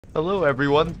Hello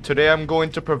everyone, today I'm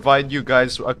going to provide you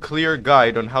guys a clear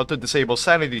guide on how to disable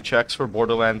sanity checks for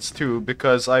Borderlands 2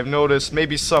 because I've noticed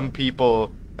maybe some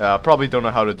people probably don't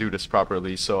know how to do this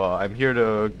properly, so I'm here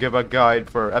to give a guide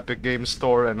for Epic Games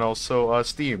Store and also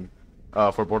Steam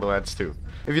for Borderlands 2.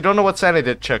 If you don't know what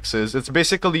sanity checks is, it's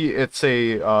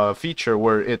a feature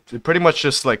where it pretty much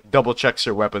just like double checks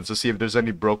your weapons to see if there's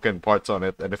any broken parts on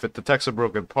it, and if it detects a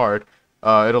broken part,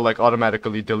 it'll like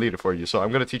automatically delete it for you. So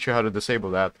I'm gonna teach you how to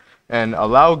disable that and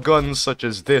allow guns such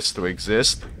as this to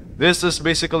exist. This is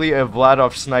basically a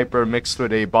Vladov sniper mixed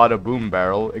with a Bada Boom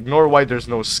barrel. Ignore why there's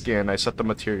no skin. I set the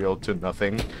material to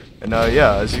nothing. And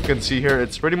yeah, as you can see here,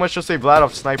 it's pretty much just a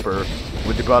Vladov sniper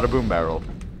with the Bada Boom barrel,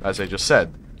 as I just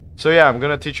said. So yeah, I'm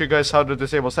gonna teach you guys how to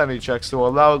disable sanity checks to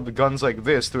allow the guns like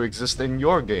this to exist in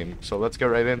your game. So let's get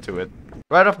right into it.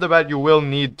 Right off the bat, you will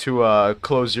need to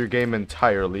close your game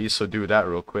entirely, so do that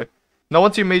real quick. Now,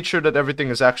 once you made sure that everything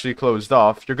is actually closed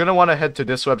off, you're going to want to head to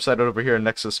this website over here in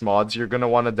Nexus Mods. You're going to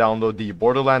want to download the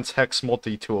Borderlands Hex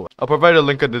Multitool. I'll provide a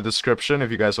link in the description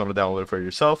if you guys want to download it for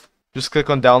yourself. Just click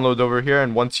on download over here,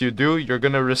 and once you do, you're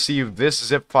going to receive this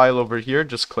zip file over here.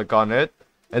 Just click on it,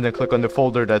 and then click on the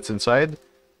folder that's inside,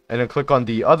 and then click on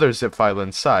the other zip file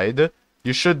inside.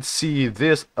 You should see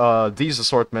these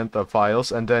assortment of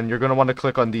files, and then you're going to want to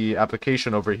click on the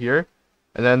application over here.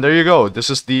 And then there you go.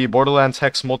 This is the Borderlands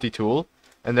Hex Multitool.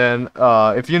 And then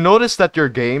if you notice that your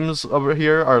games over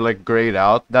here are like grayed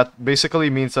out, that basically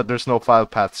means that there's no file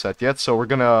path set yet. So we're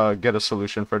going to get a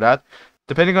solution for that.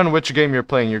 Depending on which game you're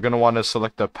playing, you're going to want to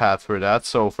select a path for that.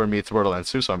 So for me, it's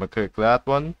Borderlands 2, so I'm going to click that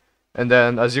one. And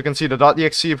then, as you can see, the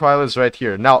 .exe file is right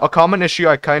here. Now, a common issue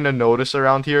I kind of notice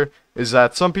around here is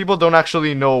that some people don't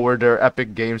actually know where their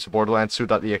Epic Games Borderlands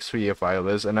 2.exe file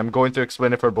is, and I'm going to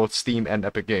explain it for both Steam and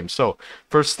Epic Games. So,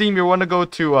 for Steam, you want to go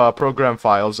to Program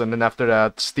Files, and then after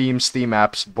that, Steam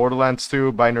Apps, Borderlands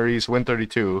 2, Binaries,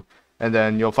 Win32, and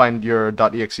then you'll find your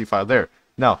 .exe file there.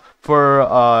 Now, for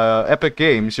Epic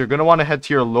Games, you're going to want to head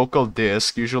to your local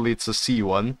disk, usually it's a C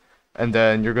one, and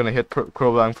then you're going to hit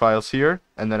Program Files here,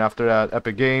 and then after that,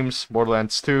 Epic Games,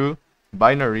 Borderlands 2,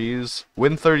 Binaries,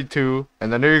 Win32,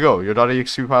 and then there you go. Your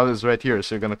 .exe file is right here,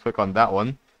 so you're going to click on that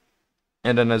one.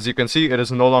 And then as you can see, it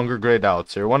is no longer grayed out.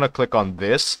 So you want to click on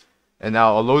this, and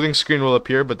now a loading screen will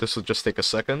appear, but this will just take a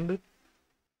second.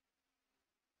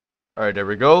 Alright, there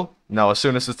we go. Now as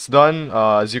soon as it's done,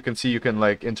 as you can see, you can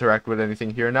like interact with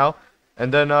anything here now.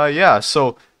 And then yeah,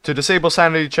 so to disable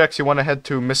sanity checks, you want to head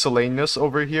to miscellaneous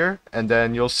over here, and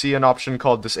then you'll see an option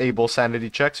called disable sanity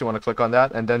checks. You want to click on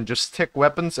that, and then just tick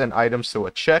weapons and items to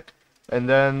a check, and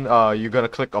then you're going to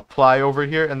click apply over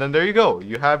here, and then there you go.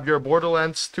 You have your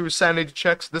Borderlands 2 sanity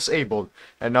checks disabled,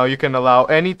 and now you can allow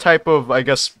any type of, I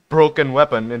guess, broken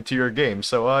weapon into your game.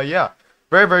 So yeah,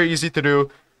 very, very easy to do.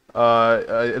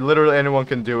 Literally anyone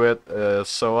can do it.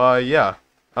 So yeah.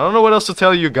 I don't know what else to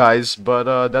tell you guys,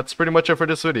 but that's pretty much it for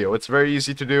this video. It's very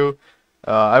easy to do.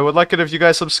 I would like it if you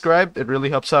guys subscribed. It really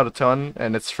helps out a ton,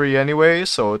 and it's free anyway,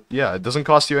 so yeah, it doesn't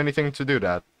cost you anything to do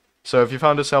that. So if you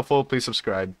found this helpful, please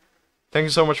subscribe. Thank you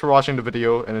so much for watching the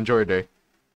video, and enjoy your day.